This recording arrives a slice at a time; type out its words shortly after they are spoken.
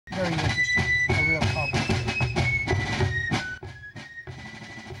very interesting, a real complicated.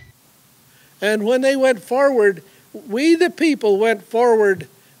 And when they went forward, we the people went forward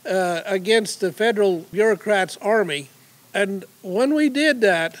against the federal bureaucrats' army. And when we did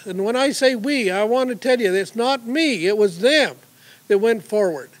that, and when I say we, I want to tell you, it's not me, it was them that went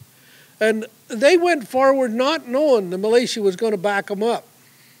forward. And they went forward not knowing the militia was going to back them up.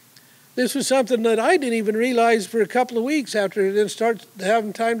 This was something that I didn't even realize for a couple of weeks after I didn't start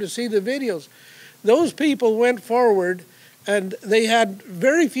having time to see the videos. Those people went forward, and they had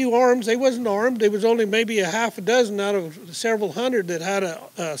very few arms. They wasn't armed. There was only maybe a half a dozen out of several hundred that had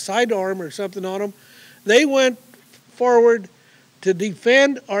a sidearm or something on them. They went forward to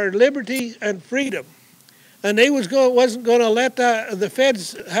defend our liberty and freedom. And they wasn't going to let the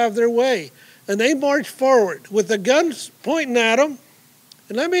feds have their way. And they marched forward with the guns pointing at them.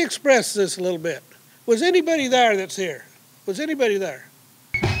 And let me express this a little bit. Was anybody there that's here? Was anybody there?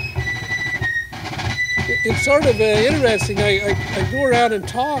 It's sort of interesting. I go around and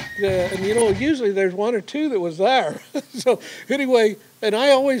talk, and you know, usually there's one or two that was there. So anyway, and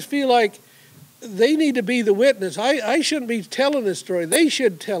I always feel like they need to be the witness. I shouldn't be telling this story. They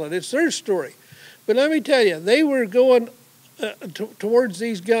should tell it. It's their story. But let me tell you, they were going towards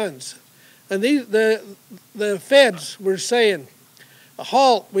these guns. And the feds were saying,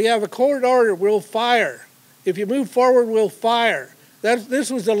 halt, we have a court order, we'll fire. If you move forward, we'll fire. This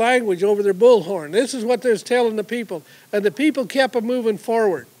was the language over their bullhorn. This is what they're telling the people. And the people kept moving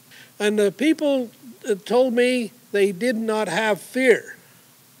forward. And the people told me they did not have fear.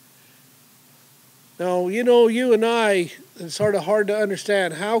 Now, you know, you and I, it's sort of hard to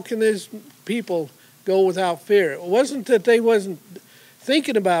understand. How can these people go without fear? It wasn't that they wasn't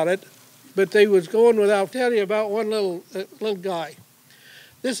thinking about it, but they was going without. I'll tell you about one little guy.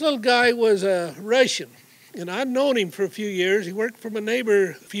 This little guy was a Russian, and I'd known him for a few years. He worked for my neighbor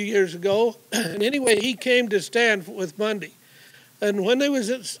a few years ago. And anyway, he came to stand with Bundy. And when they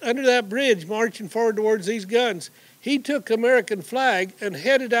was under that bridge marching forward towards these guns, he took American flag and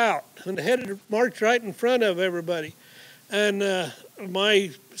headed out and marched right in front of everybody. And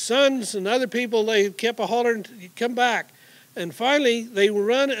my sons and other people, they kept hollering, come back. And finally, they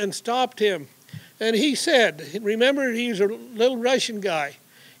run and stopped him. And he said, remember, he's a little Russian guy.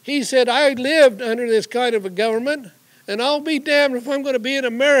 He said, I lived under this kind of a government, and I'll be damned if I'm going to be in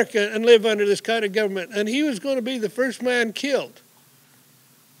America and live under this kind of government. And he was going to be the first man killed.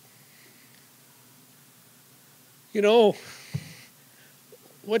 You know,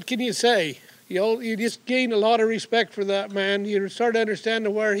 what can you say? You just gain a lot of respect for that man. You start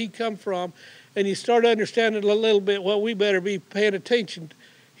understanding where he come from, and you start understanding a little bit, well, we better be paying attention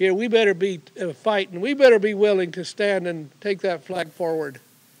here. We better be fighting. We better be willing to stand and take that flag forward.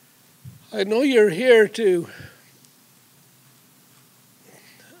 I know you're here to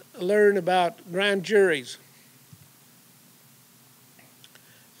learn about grand juries.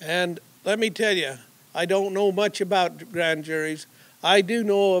 And let me tell you, I don't know much about grand juries. I do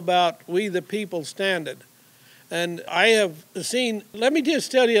know about we the people standing. And I have seen, let me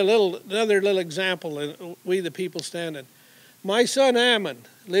just tell you another little example of we the people standing. My son Ammon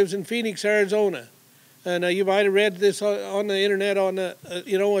lives in Phoenix, Arizona. And you might have read this on the internet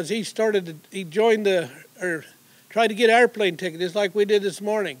you know, as he joined or tried to get airplane tickets, just like we did this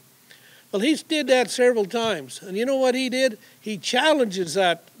morning. Well, he did that several times. And you know what he did? He challenges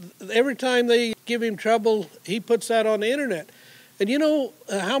that. Every time they give him trouble, he puts that on the internet. And you know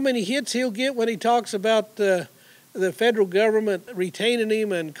how many hits he'll get when he talks about the federal government retaining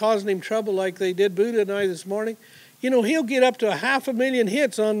him and causing him trouble like they did Buddha and I this morning? You know, he'll get up to 500,000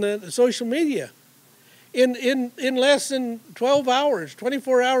 hits on the social media. In less than 12 hours,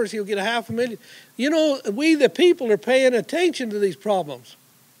 24 hours, he'll get 500,000. You know, we the people are paying attention to these problems.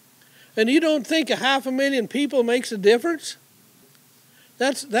 And you don't think 500,000 people makes a difference?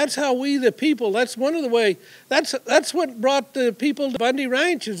 That's how we the people, that's one of the ways, that's what brought the people to Bundy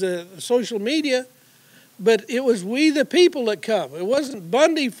Ranch is the social media. But it was we the people that come. It wasn't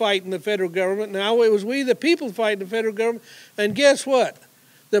Bundy fighting the federal government. Now it was we the people fighting the federal government. And guess what?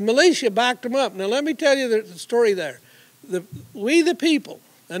 The militia backed them up. Now let me tell you the story there. We the people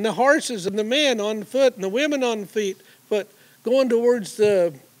and the horses and the men on foot and the women on foot going towards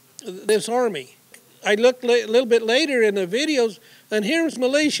this army. I looked a little bit later in the videos, and here's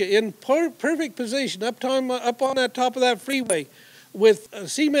militia in perfect position up on that top of that freeway with a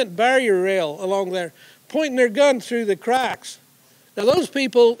cement barrier rail along there, pointing their gun through the cracks. Now those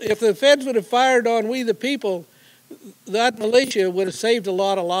people, if the feds would have fired on we the people, that militia would have saved a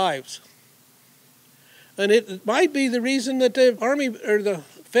lot of lives. And it might be the reason that the army or the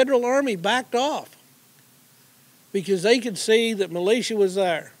federal army backed off, because they could see that militia was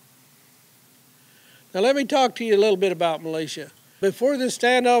there. Now let me talk to you a little bit about militia. Before this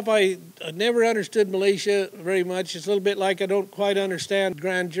standoff, I never understood militia very much. It's a little bit like I don't quite understand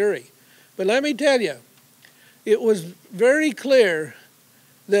grand jury. But let me tell you, it was very clear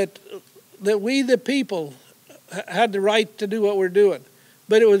that we, the people, had the right to do what we're doing.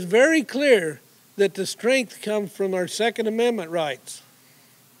 But it was very clear that the strength comes from our Second Amendment rights.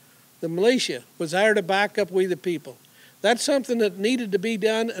 The militia was there to back up we, the people. That's something that needed to be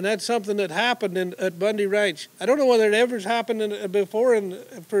done, and that's something that happened at Bundy Ranch. I don't know whether it ever happened before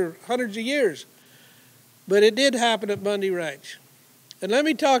for hundreds of years, but it did happen at Bundy Ranch. And let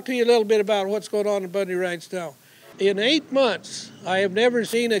me talk to you a little bit about what's going on at Bundy Ranch now. In 8 months, I have never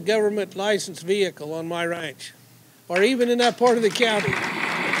seen a government licensed vehicle on my ranch, or even in that part of the county.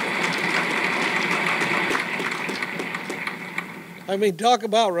 I mean, talk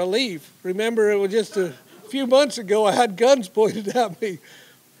about relief. Remember, it was just a few months ago I had guns pointed at me,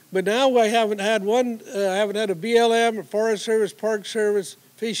 but now I haven't had one. I haven't had a BLM, or Forest Service, Park Service,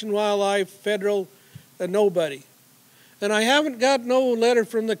 Fish and Wildlife, federal, nobody. And I haven't got no letter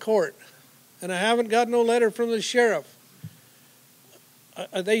from the court, and I haven't got no letter from the sheriff.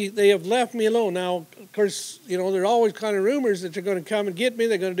 They have left me alone. Now, of course, you know, there are always kind of rumors that they're going to come and get me.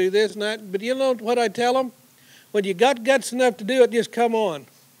 They're going to do this and that. But you know what I tell them? When you got guts enough to do it, just come on.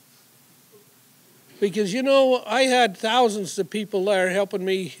 Because, you know, I had thousands of people there helping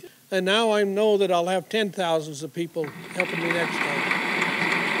me, and now I know that I'll have 10,000s of people helping me next time.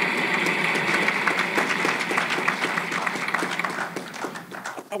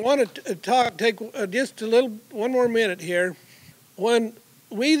 I want to take just one more minute here. When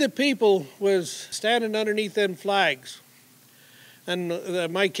we, the people, was standing underneath them flags,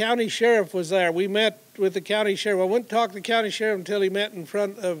 and my county sheriff was there. We met with the county sheriff. I wouldn't talk to the county sheriff until he met in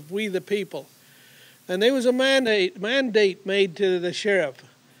front of we, the people. And there was a mandate made to the sheriff.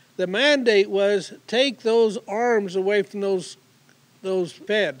 The mandate was take those arms away from those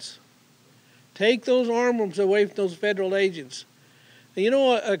feds. Take those arms away from those federal agents. And you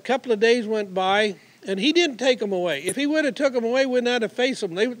know, a couple of days went by, and he didn't take them away. If he would have took them away, we wouldn't have to face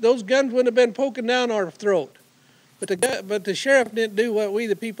them. Those guns wouldn't have been poking down our throat. But the sheriff didn't do what we,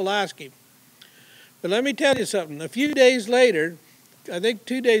 the people, asked him. But let me tell you something. A few days later, I think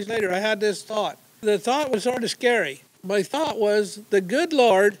 2 days later, I had this thought. The thought was sort of scary. My thought was, the good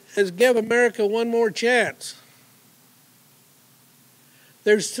Lord has given America one more chance.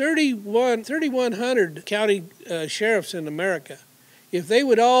 There's 3,100 county sheriffs in America. If they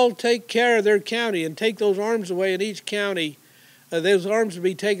would all take care of their county and take those arms away in each county, those arms would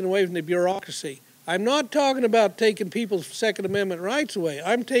be taken away from the bureaucracy. I'm not talking about taking people's Second Amendment rights away.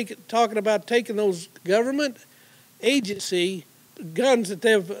 I'm talking about taking those government agency guns that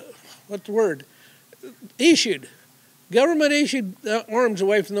they've, issued. Government issued arms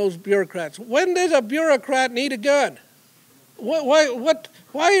away from those bureaucrats. When does a bureaucrat need a gun?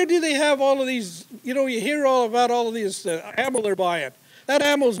 Why do they have all of these, you know, you hear all about all of these ammo they're buying. That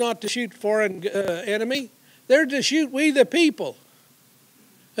ammo's not to shoot foreign enemy. They're to shoot we the people.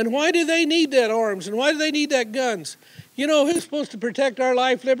 And why do they need that arms? And why do they need that guns? You know who's supposed to protect our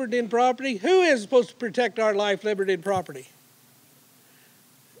life, liberty, and property? Who is supposed to protect our life, liberty, and property?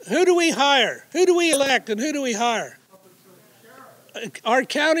 Who do we hire? Who do we elect, and who do we hire? Our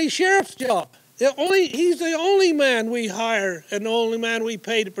county sheriff's job. He's the only man we hire and the only man we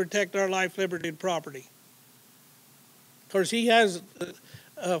pay to protect our life, liberty, and property. Of course, he has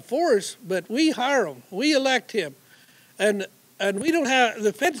force, but we hire him. We elect him. And we don't have,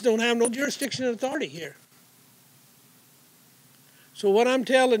 the feds don't have no jurisdiction and authority here. So what I'm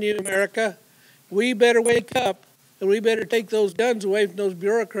telling you, America, we better wake up and we better take those guns away from those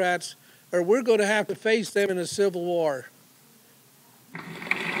bureaucrats, or we're going to have to face them in a civil war.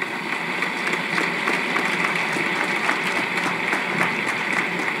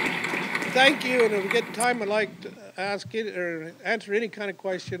 Thank you, and if we get time, I'd like to ask it or answer any kind of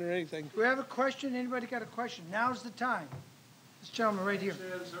question or anything. Do we have a question? Anybody got a question? Now's the time. This gentleman right here. You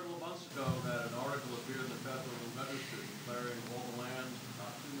said several months ago that an article appeared in the Federal Register declaring all the land,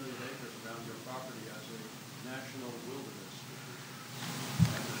 about 2 million acres around your property as a national wilderness.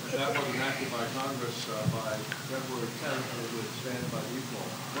 If that wasn't enacted by Congress by February 10th, it would stand by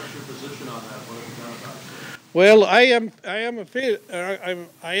default. What's your position on that? What have you done about it? Well,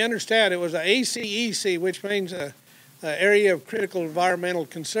 I understand it was a ACEC, which means a area of critical environmental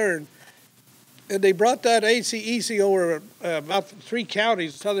concern. And they brought that ACEC over about 3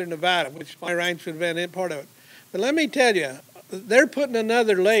 counties, southern Nevada, which my ranch would have been in part of it. But let me tell you, they're putting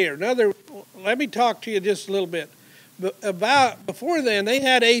another layer. Let me talk to you just a little bit. Before then, they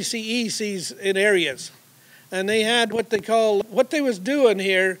had ACECs in areas. And they had what they was doing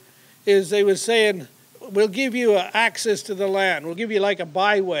here is they was saying, we'll give you access to the land. We'll give you like a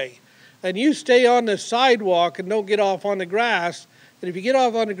byway. And you stay on the sidewalk and don't get off on the grass. And if you get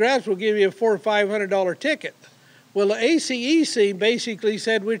off on the grass, we'll give you a $400 or $500 ticket. Well, the ACEC basically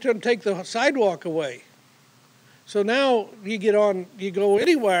said we're going to take the sidewalk away. So now you go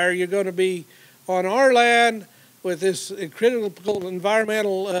anywhere, you're going to be on our land with this critical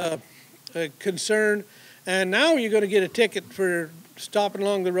environmental concern, and now you're going to get a ticket for stopping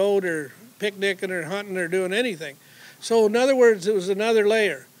along the road or picnicking or hunting or doing anything. So in other words, it was another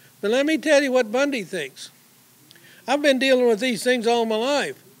layer. But let me tell you what Bundy thinks. I've been dealing with these things all my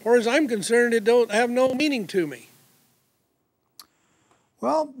life. As far as I'm concerned, it don't have no meaning to me.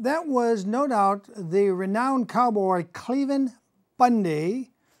 Well, that was no doubt the renowned cowboy Cliven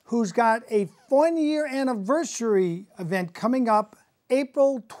BUNDY, who's got a 1-year anniversary event coming up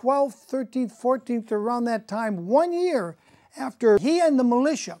April 12th, 13th, 14th, around that time, 1 year after he and the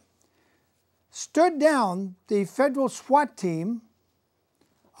militia stood down the federal SWAT team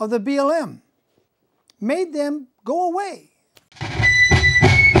of the BLM, made them go away.